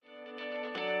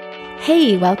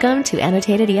Hey, welcome to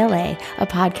Annotated ELA, a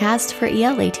podcast for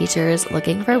ELA teachers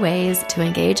looking for ways to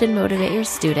engage and motivate your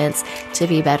students to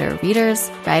be better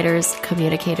readers, writers,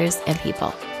 communicators, and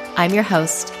people. I'm your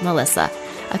host, Melissa,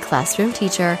 a classroom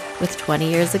teacher with 20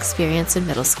 years experience in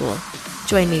middle school.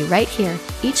 Join me right here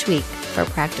each week for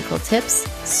practical tips,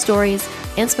 stories,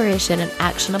 inspiration, and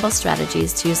actionable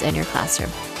strategies to use in your classroom,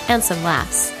 and some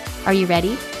laughs. Are you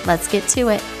ready? Let's get to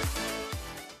it.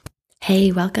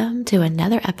 Hey, welcome to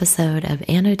another episode of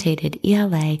Annotated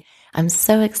ELA. I'm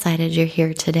so excited you're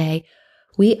here today.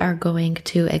 We are going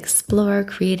to explore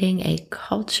creating a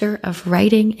culture of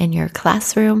writing in your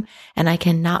classroom, and I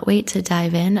cannot wait to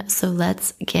dive in, so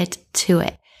let's get to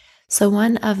it. So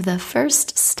one of the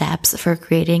first steps for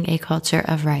creating a culture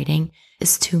of writing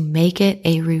is to make it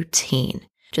a routine.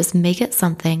 Just make it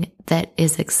something that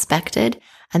is expected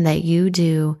and that you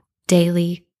do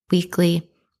daily,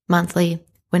 weekly, monthly,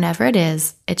 whenever it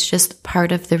is. It's just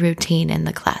part of the routine in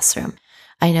the classroom.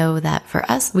 I know that for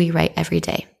us, we write every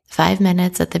day. 5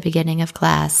 minutes at the beginning of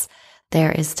class,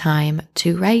 there is time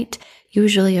to write,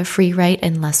 usually a free write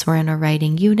unless we're in a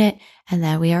writing unit, and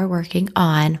then we are working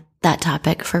on that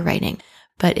topic for writing.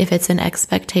 But if it's an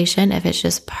expectation, if it's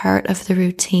just part of the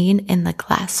routine in the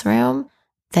classroom,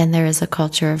 then there is a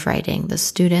culture of writing. The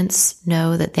students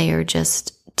know that they are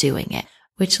just doing it.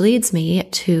 Which leads me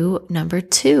to number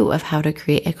 2 of how to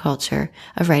create a culture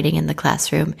of writing in the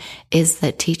classroom is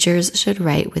that teachers should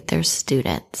write with their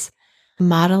students.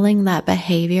 Modeling that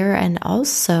behavior and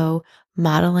also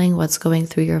modeling what's going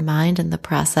through your mind in the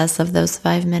process of those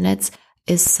 5 minutes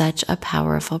is such a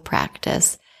powerful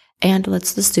practice and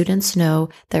lets the students know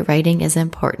that writing is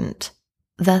important.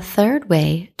 The third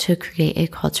way to create a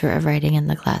culture of writing in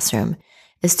the classroom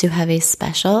is to have a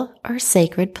special or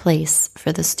sacred place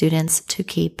for the students to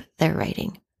keep their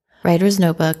writing. Writer's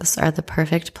notebooks are the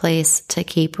perfect place to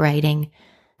keep writing.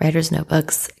 Writer's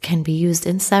notebooks can be used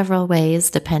in several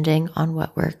ways depending on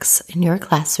what works in your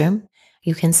classroom.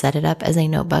 You can set it up as a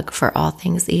notebook for all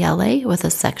things ELA with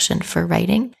a section for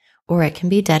writing, or it can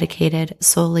be dedicated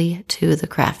solely to the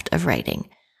craft of writing.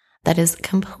 That is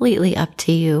completely up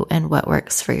to you and what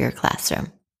works for your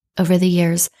classroom. Over the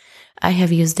years, I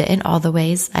have used it in all the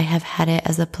ways. I have had it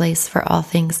as a place for all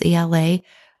things ELA,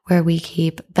 where we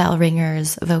keep bell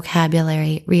ringers,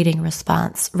 vocabulary, reading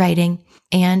response, writing,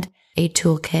 and a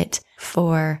toolkit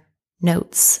for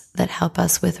notes that help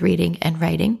us with reading and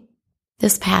writing.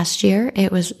 This past year,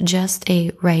 it was just a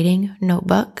writing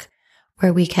notebook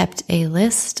where we kept a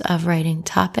list of writing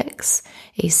topics,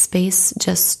 a space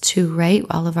just to write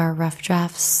all of our rough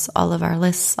drafts, all of our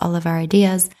lists, all of our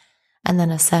ideas, and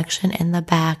then a section in the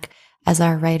back as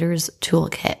our writer's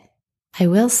toolkit. I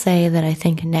will say that I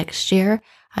think next year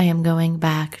I am going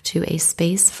back to a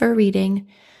space for reading,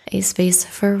 a space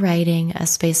for writing, a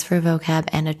space for vocab,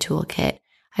 and a toolkit.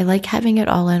 I like having it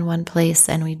all in one place,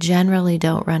 and we generally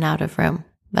don't run out of room,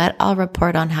 but I'll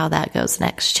report on how that goes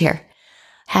next year.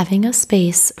 Having a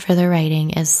space for the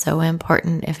writing is so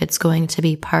important if it's going to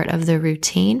be part of the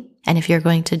routine, and if you're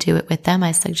going to do it with them,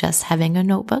 I suggest having a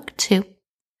notebook too.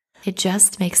 It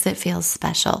just makes it feel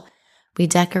special. We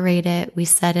decorate it, we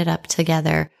set it up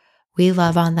together. We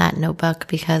love on that notebook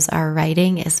because our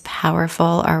writing is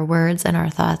powerful, our words and our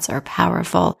thoughts are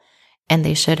powerful, and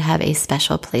they should have a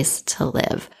special place to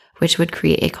live, which would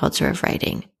create a culture of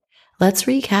writing. Let's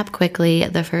recap quickly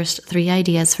the first 3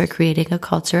 ideas for creating a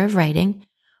culture of writing.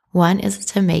 1 is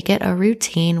to make it a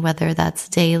routine, whether that's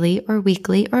daily or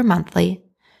weekly or monthly.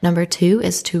 Number 2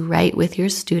 is to write with your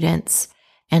students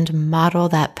and model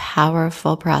that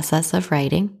powerful process of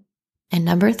writing. And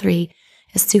number 3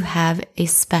 is to have a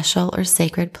special or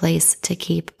sacred place to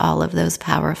keep all of those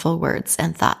powerful words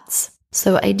and thoughts.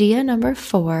 So idea number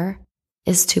 4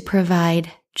 is to provide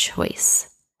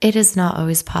choice. It is not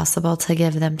always possible to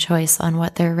give them choice on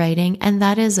what they're writing, and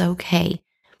that is okay.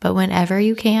 But whenever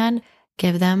you can,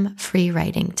 give them free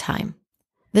writing time.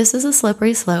 This is a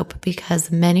slippery slope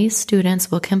because many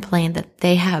students will complain that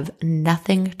they have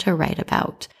nothing to write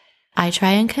about. I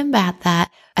try and combat that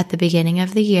at the beginning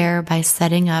of the year by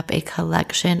setting up a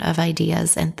collection of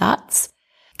ideas and thoughts.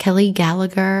 Kelly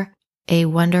Gallagher, a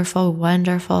wonderful,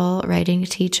 wonderful writing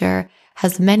teacher,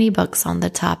 has many books on the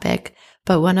topic,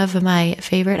 but one of my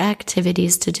favorite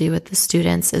activities to do with the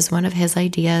students is one of his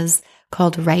ideas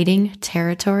called Writing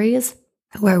Territories,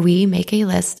 where we make a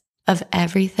list of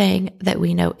everything that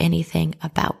we know anything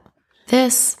about.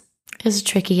 This is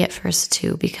tricky at first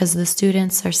too, because the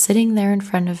students are sitting there in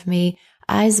front of me,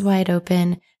 eyes wide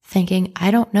open, thinking,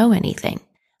 I don't know anything.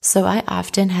 So I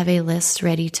often have a list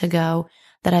ready to go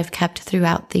that I've kept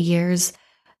throughout the years.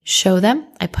 Show them,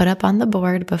 I put up on the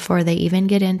board before they even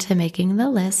get into making the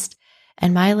list,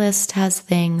 And my list has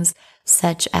things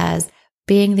such as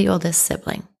being the oldest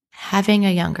sibling, having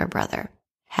a younger brother,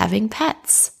 having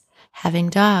pets, having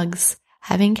dogs,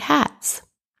 having cats,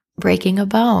 breaking a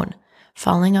bone,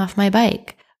 falling off my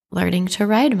bike, learning to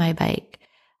ride my bike,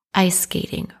 ice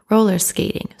skating, roller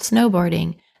skating,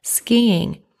 snowboarding,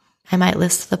 skiing. I might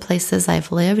list the places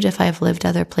I've lived if I've lived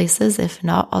other places. If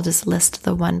not, I'll just list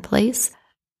the one place.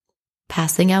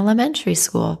 Passing elementary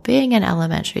school, being in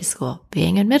elementary school,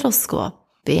 being in middle school,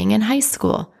 being in high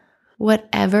school.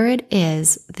 Whatever it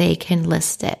is, they can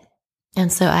list it.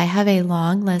 And so I have a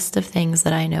long list of things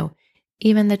that I know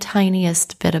even the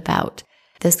tiniest bit about.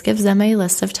 This gives them a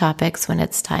list of topics when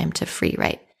it's time to free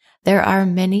write. There are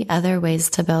many other ways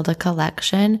to build a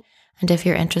collection, and if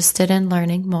you're interested in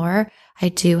learning more, I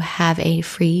do have a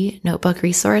free notebook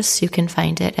resource. You can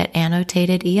find it at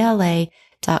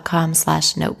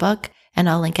annotatedela.com/notebook, and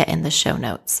I'll link it in the show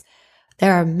notes.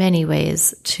 There are many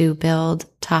ways to build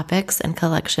topics and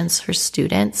collections for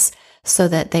students so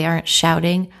that they aren't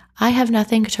shouting, "I have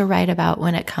nothing to write about"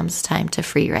 when it comes time to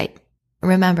free write.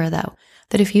 Remember though,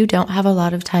 that if you don't have a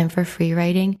lot of time for free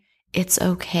writing, it's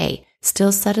okay.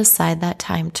 Still set aside that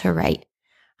time to write.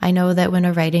 I know that when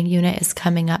a writing unit is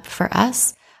coming up for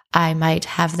us, I might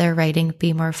have their writing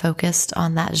be more focused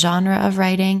on that genre of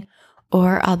writing,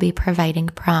 or I'll be providing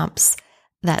prompts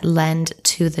that lend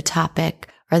to the topic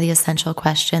or the essential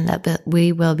question that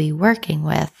we will be working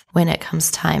with when it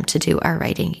comes time to do our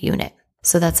writing unit.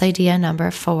 So that's idea number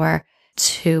 4,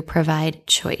 to provide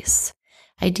choice.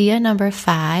 Idea number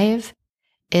 5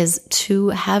 is to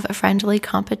have friendly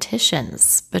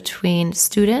competitions between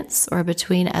students or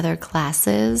between other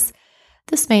classes.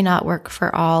 This may not work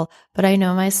for all, but I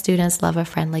know my students love a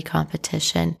friendly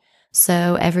competition.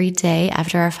 So every day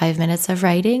after our 5 minutes of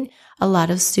writing, a lot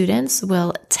of students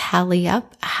will tally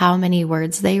up how many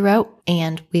words they wrote,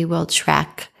 and we will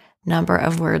track number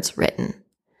of words written.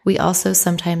 We also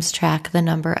sometimes track the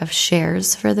number of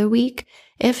shares for the week.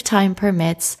 If time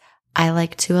permits, I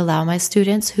like to allow my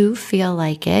students who feel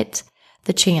like it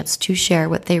the chance to share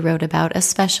what they wrote about,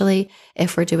 especially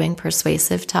if we're doing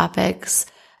persuasive topics.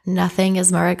 Nothing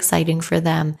is more exciting for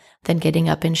them than getting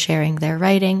up and sharing their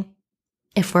writing.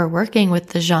 If we're working with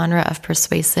the genre of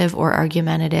persuasive or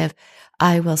argumentative,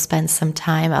 I will spend some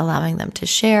time allowing them to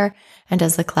share. And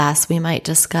as a class, we might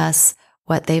discuss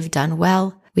what they've done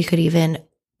well. We could even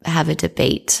have a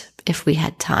debate if we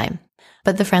had time.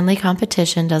 But the friendly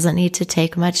competition doesn't need to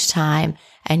take much time,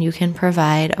 and you can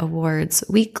provide awards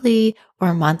weekly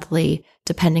or monthly,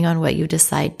 depending on what you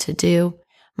decide to do.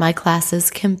 My classes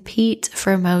compete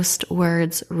for most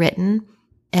words written,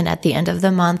 and at the end of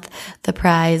the month, the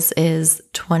prize is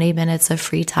 20 minutes of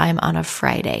free time on a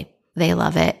Friday. They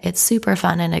love it. It's super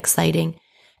fun and exciting.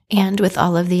 And with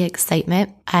all of the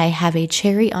excitement, I have a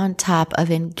cherry on top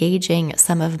of engaging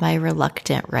some of my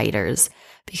reluctant writers,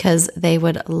 because they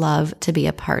would love to be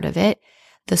a part of it.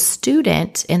 The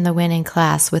student in the winning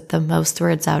class with the most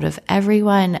words out of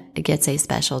everyone gets a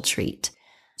special treat.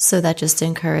 So that just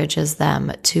encourages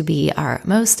them to be our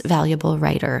most valuable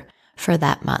writer for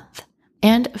that month.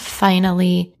 And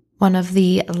finally, one of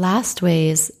the last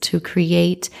ways to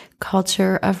create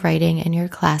culture of writing in your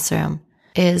classroom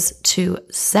is to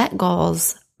set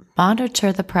goals,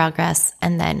 monitor the progress,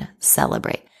 and then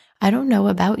celebrate. I don't know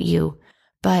about you,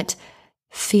 but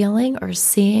feeling or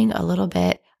seeing a little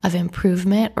bit of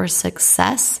improvement or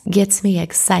success gets me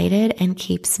excited and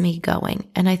keeps me going.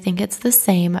 And I think it's the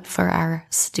same for our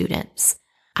students.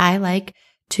 I like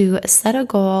to set a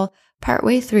goal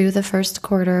partway through the first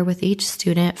quarter with each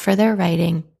student for their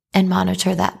writing and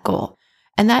monitor that goal.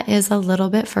 And that is a little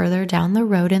bit further down the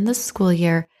road in the school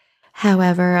year.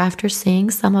 However, after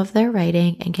seeing some of their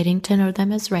writing and getting to know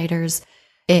them as writers,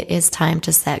 it is time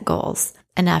to set goals.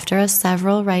 And after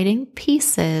several writing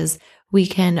pieces, we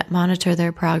can monitor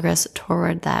their progress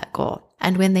toward that goal.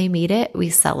 And when they meet it, we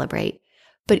celebrate.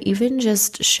 But even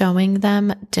just showing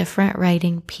them different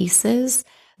writing pieces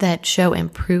that show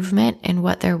improvement in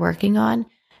what they're working on,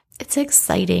 it's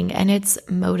exciting and it's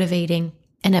motivating,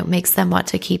 and it makes them want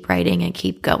to keep writing and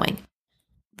keep going.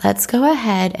 Let's go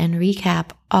ahead and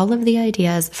recap all of the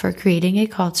ideas for creating a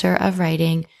culture of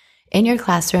writing in your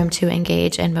classroom to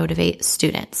engage and motivate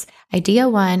students. Idea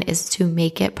 1 is to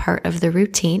make it part of the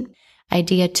routine.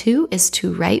 Idea 2 is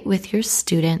to write with your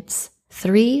students.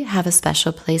 3, have a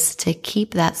special place to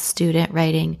keep that student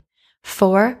writing.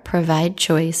 4, provide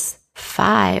choice.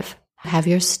 5, have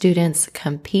your students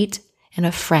compete in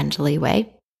a friendly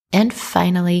way. And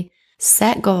finally,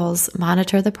 set goals,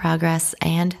 monitor the progress,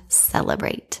 and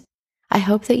celebrate. I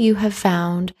hope that you have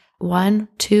found 1,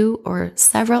 2, or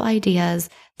several ideas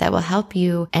that will help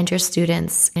you and your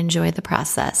students enjoy the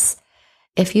process.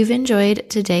 If you've enjoyed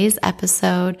today's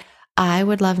episode, I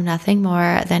would love nothing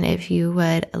more than if you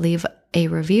would leave a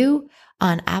review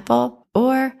on Apple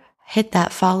or hit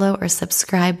that follow or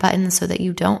subscribe button so that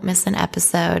you don't miss an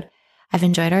episode. I've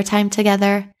enjoyed our time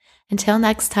together. Until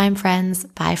next time, friends,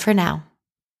 bye for now.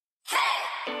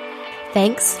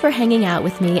 Thanks for hanging out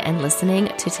with me and listening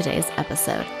to today's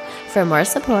episode. For more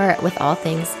support with all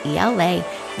things ELA,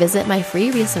 visit my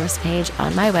free resource page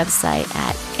on my website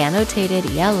at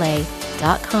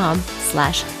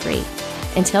annotatedela.com/free.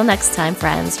 Until next time,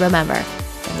 friends, remember,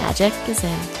 the magic is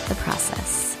in the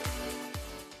process.